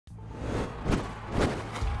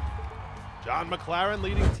Don McLaren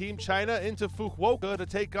leading Team China into Fukuoka to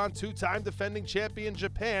take on two-time defending champion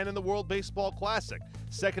Japan in the World Baseball Classic.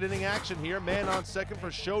 Second inning action here, man on second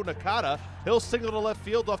for Sho Nakata. He'll signal to left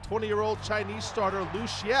field off 20-year-old Chinese starter Liu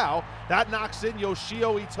Xiao. That knocks in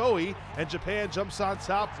Yoshio Itoi, and Japan jumps on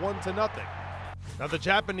top 1-0. Now the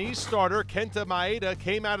Japanese starter, Kenta Maeda,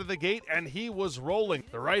 came out of the gate and he was rolling.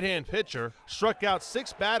 The right-hand pitcher struck out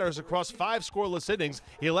 6 batters across 5 scoreless innings.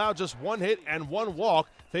 He allowed just 1 hit and 1 walk,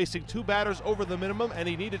 facing 2 batters over the minimum, and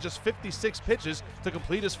he needed just 56 pitches to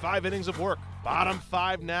complete his 5 innings of work. Bottom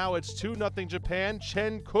 5 now, it's 2-0 Japan.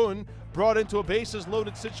 Chen Kun brought into a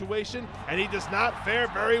bases-loaded situation, and he does not fare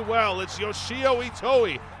very well. It's Yoshio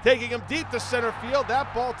Itoi taking him deep to center field.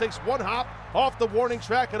 That ball takes 1 hop off the warning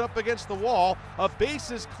track and up against the wall. A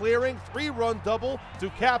bases-clearing 3-run double to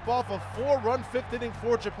cap off a 4-run 5th inning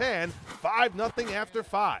for Japan. 5-0 after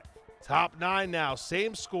 5. Top 9 now,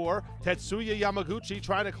 same score. Tetsuya Yamaguchi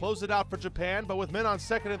trying to close it out for Japan, but with men on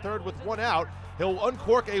second and third with 1 out, he'll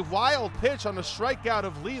uncork a wild pitch on a strikeout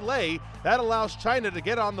of Li Lei. That allows China to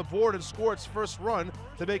get on the board and score its first run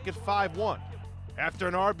to make it 5-1. After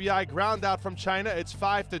an RBI ground out from China, it's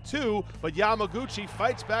 5-2, but Yamaguchi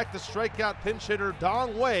fights back the strikeout pinch hitter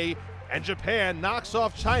Dong Wei, and Japan knocks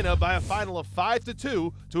off China by a final of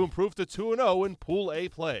 5-2 to improve to 2-0 in Pool A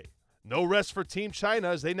play. No rest for Team China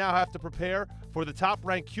as they now have to prepare for the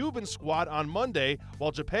top-ranked Cuban squad on Monday,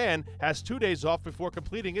 while Japan has 2 days off before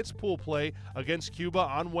completing its pool play against Cuba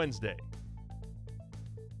on Wednesday.